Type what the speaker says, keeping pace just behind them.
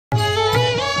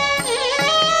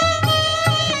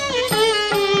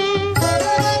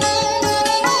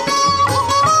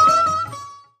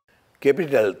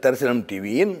Capital தரிசனம்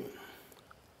டிவியின்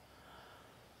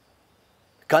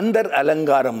கந்தர்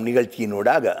அலங்காரம்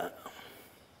நிகழ்ச்சியினூடாக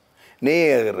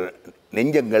நேயர்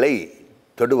நெஞ்சங்களை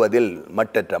தொடுவதில்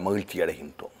மட்டற்ற மகிழ்ச்சி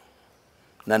அடைகின்றோம்.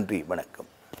 நன்றி, வணக்கம்.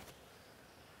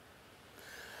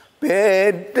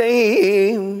 பேட்டை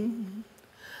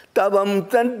தவம்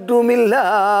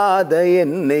சற்றுமில்லாத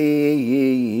என்னை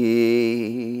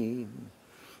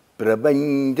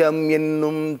பிரபஞ்சம்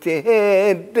என்னும்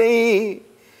சேற்றை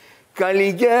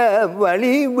கழிய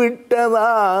வழிவிட்டவாம்.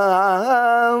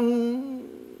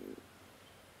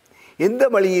 எந்த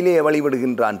வழியிலே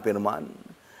வழிவிடுகின்றான் பெருமான்?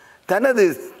 தனது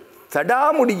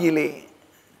சடாமுடியிலே,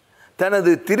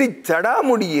 தனது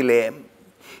திருச்சடாமுடியிலே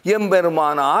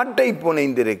எம்பெருமான் ஆட்டை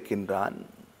புனைந்திருக்கின்றான்.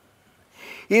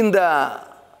 இந்த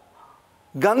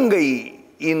கங்கை,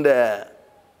 இந்த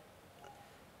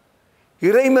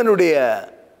இறைவனுடைய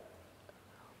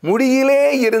முடியிலே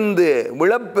இருந்து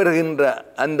விழப்பெறுகின்ற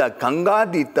அந்த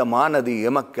கங்காதீத்தமானது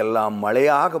எமக்கெல்லாம்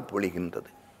மழையாக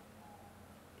பொழிகின்றது.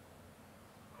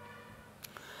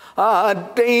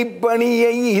 ஆற்றை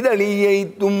பணியை இதழியை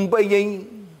தும்பையை,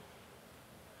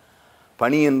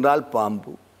 பனி என்றால்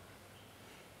பாம்பு,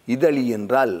 இதழி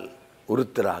என்றால்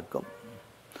உருத்திராக்கம்,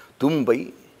 தும்பை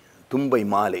தும்பை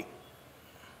மாலை,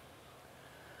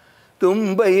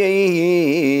 தும்பையை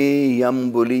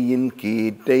அம்புலியின்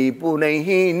கீற்றை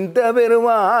புனைகின்ற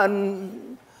பெருமான்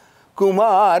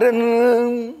குமாரன்.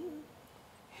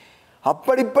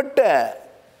 அப்படிப்பட்ட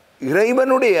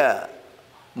இறைவனுடைய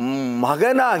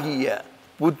மகனாகிய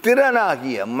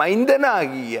புத்திரனாகிய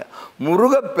மைந்தனாகிய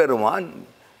முருகப்பெருமான்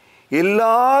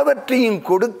எல்லாவற்றையும்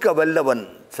கொடுக்க வல்லவன்,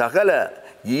 சகல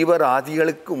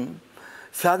ஜீவராதிகளுக்கும்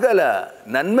சகல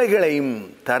நன்மைகளையும்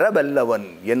தரவல்லவன்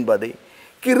என்பதை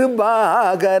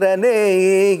கிருபாகரனே.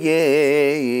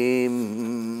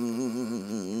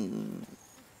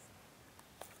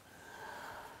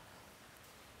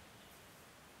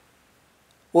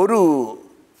 ஒரு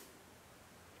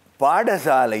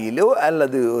பாடசாலையிலோ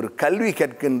அல்லது ஒரு கல்வி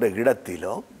கற்கின்ற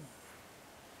இடத்திலோ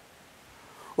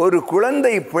ஒரு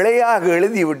குழந்தை பிழையாக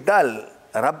எழுதிவிட்டால்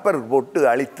ரப்பர் போட்டு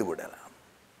அழித்து விடலாம்.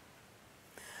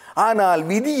 ஆனால்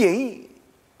விதியை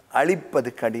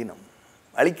அழிப்பது கடினம்,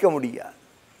 அழிக்க முடியாது.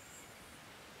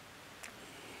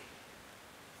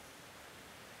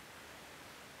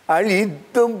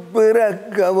 அழித்து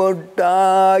பிறக்க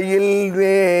ஒட்டாயில்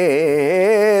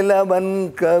வேலவன்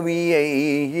கவியை,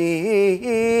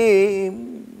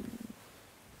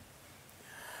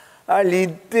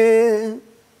 அழித்து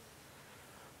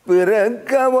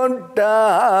பிறக்க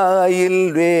ஒட்டாயில்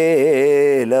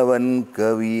வேலவன்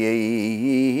கவியை,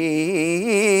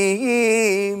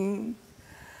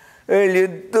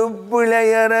 எழுத்து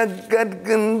பிழையற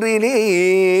கற்கின்றீர்,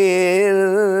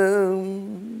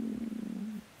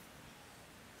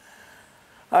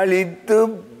 அழித்து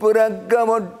பிறக்க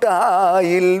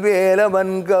ஒட்டாயில்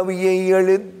வேலவன் கவியை,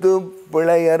 எழுத்து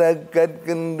பிழையற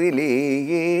கற்கின்றீர்,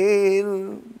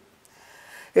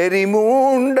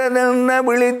 எரிமூண்டன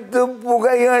விழித்து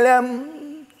புகையளம்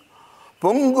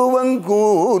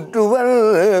பொங்குவங்கூற்றுவல்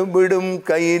விடும்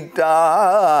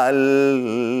கயிற்றால்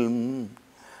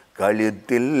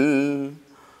கழுத்தில்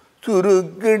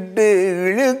சுருக்கிட்டு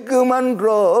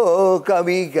இழுக்குமன்றோ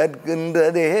கவி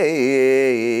கற்கின்றதே.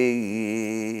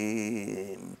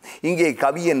 இங்கே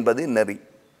கவி என்பது நெறி.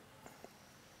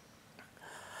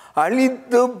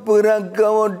 அழித்து பிறக்க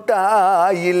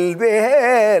ஒட்டாயில்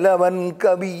வேலவன்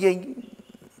கவியை,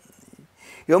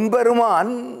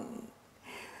 எம்பெருமான்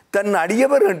தன்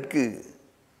அடியவர்களுக்கு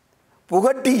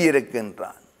புகட்டி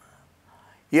இருக்கின்றான்.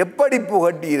 எப்படி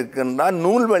புகட்டி இருக்கின்றான்?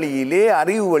 நூல் வழியிலே,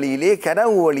 அறிவு வழியிலே,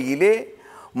 கனவு வழியிலே,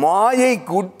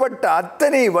 மாயைக்கு உட்பட்ட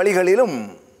அத்தனை வழிகளிலும்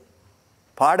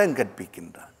பாடம்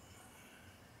கற்பிக்கின்றான்.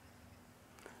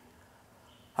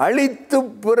 அழித்து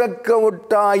பிறக்க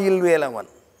ஒட்டாயில் வேலவன்,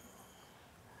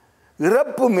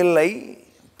 இறப்பும் இல்லை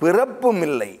பிறப்பும்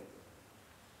இல்லை,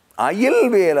 அயில்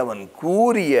வேலவன்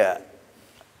கூறிய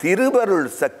திருவருள்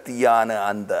சக்தியான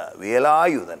அந்த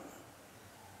வேலாயுதன்.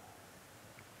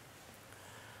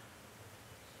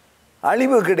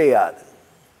 அழிவு கிடையாது,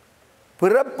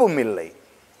 பிறப்பும் இல்லை,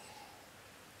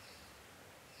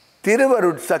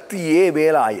 திருவருட் சக்தியே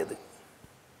வேலாயது.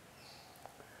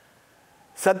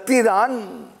 சக்திதான்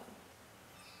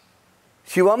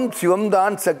சிவம்,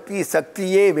 சிவம்தான் சக்தி,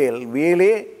 சக்தியே வேல்,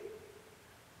 வேலே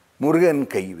முருகன்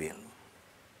கைவேல்.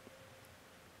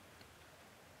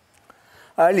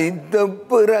 அழித்த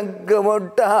பிறக்க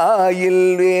ஒட்டாயில்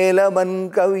வேலவன்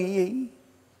கவியை,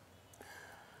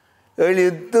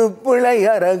 எழுத்து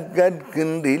பிழையற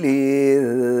கற்கின்றீர்.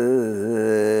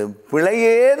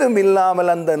 பிழையேதும்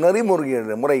இல்லாமல் அந்த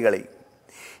நெறிமுறை முறைகளை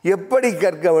எப்படி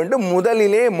கற்க வேண்டும்?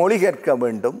 முதலிலே மொழி கற்க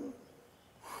வேண்டும்.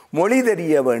 மொழி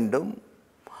தெரிய வேண்டும்.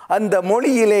 அந்த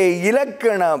மொழியிலே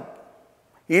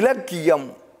இலக்கியம்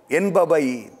என்பவை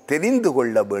தெரிந்து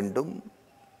கொள்ள வேண்டும்.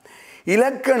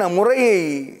 இலக்கண முறையை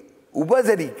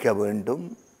உபசரிக்க வேண்டும்.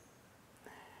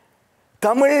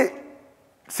 தமிழ்,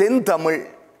 செந்தமிழ்,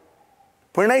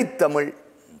 பிணைத்தமிழ்,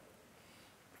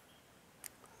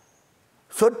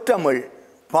 சொற்றமிழ்,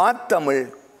 பாத்தமிழ்,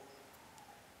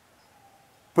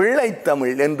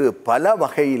 பிள்ளைத்தமிழ் என்று பல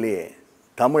வகையிலே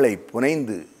தமிழை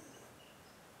புனைந்து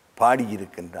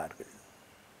பாடியிருக்கின்றார்கள்.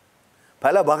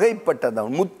 பல வகைப்பட்ட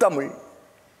தமிழ், முத்தமிழ்.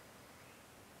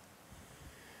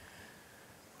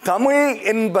 தமிழ்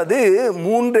என்பது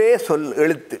மூன்றே சொல்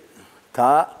எழுத்து.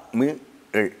 தமிழ்.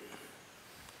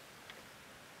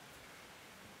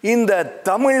 இந்த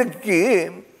தமிழுக்கு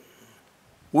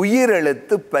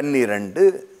உயிரெழுத்து 12,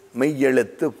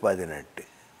 மெய்யெழுத்து 18.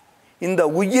 இந்த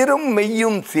உயிரும்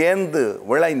மெய்யும் சேர்ந்து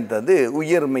விளைந்தது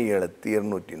உயிர்மெய் எழுத்து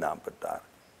 246.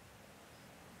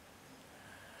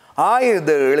 ஆயுத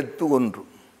எழுத்து 1.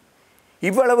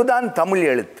 இவ்வளவுதான் தமிழ்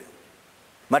எழுத்து.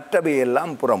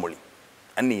 மற்றவையெல்லாம் புறமொழி,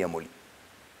 அந்நிய மொழி.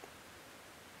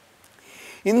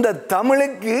 இந்த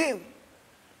தமிழுக்கு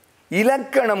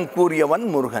இலக்கணம் கூறியவன்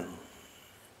முருகன்.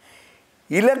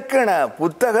 இலக்கண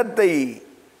புத்தகத்தை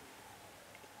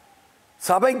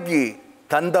சபைக்கு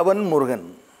தந்தவன் முருகன்.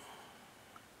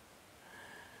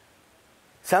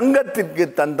 சங்கத்திற்கு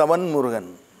தந்தவன் முருகன்.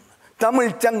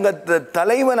 தமிழ் சங்கத்து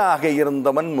தலைவனாக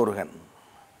இருந்தவன் முருகன்.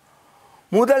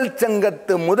 முதல்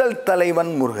சங்கத்து முதல்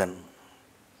தலைவன் முருகன்.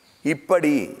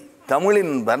 இப்படி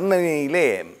தமிழின் வர்ணனையிலே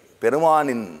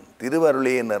பெருமானின்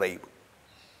திருவருளே நிறைவு.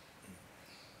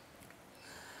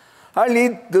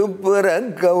 அழித்து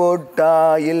பிறக்க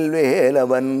ஒட்டாயில்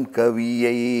வேலவன்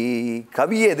கவியை.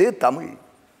 கவியது தமிழ்.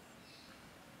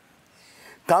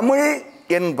 தமிழ்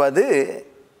என்பது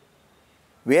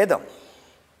வேதம்.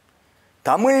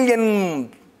 தமிழ்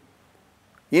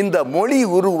இந்த மொழி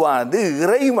உருவானது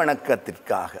இறை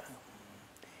வணக்கத்திற்காக,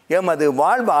 எமது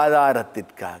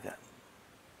வாழ்வாதாரத்திற்காக.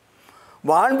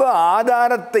 வாழ்வு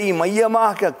ஆதாரத்தை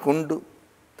மையமாக கொண்டு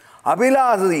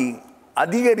அபிலாஷை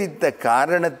அதிகரித்த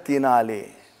காரணத்தினாலே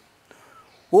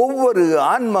ஒவ்வொரு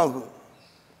ஆன்ம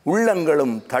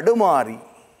உள்ளங்களும் தடுமாறி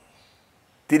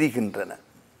திரிகின்றன.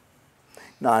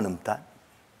 நானும் தான்.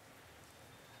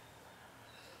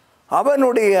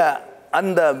 அவனுடைய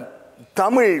அந்த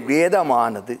தமிழ்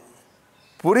வேதமானது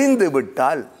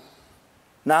புரிந்துவிட்டால்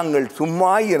நாங்கள்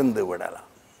சும்மா இருந்து விடலாம்.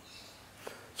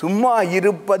 சும்மா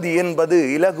இருப்பது என்பது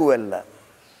இலகுவல்ல.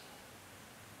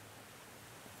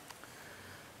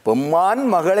 பொம்மான்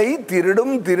மகளை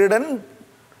திருடும் திருடன்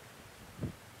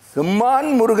சும்மான்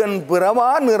முருகன்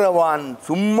பிறவான் இரவான்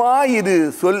சும்மா இது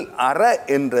சொல் அற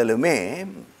என்றலுமே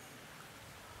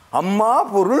அம்மா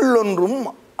பொருள் ஒன்றும்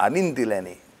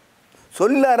அறிந்திலனே.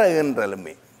 சொல்லற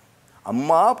என்றலுமே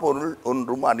அம்மா பொருள்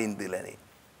ஒன்றும் அறிந்திலனே.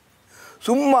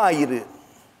 சும்மா இரு.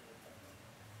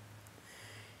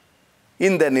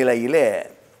 இந்த நிலையிலே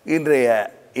இன்றைய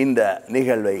இந்த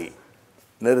நிகழ்வை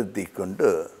நிறுத்தி கொண்டு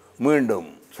மீண்டும்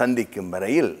சந்திக்கும்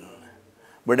வரையில்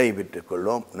விடை பெற்றுக்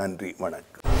கொள்வோம். நன்றி,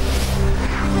 வணக்கம்.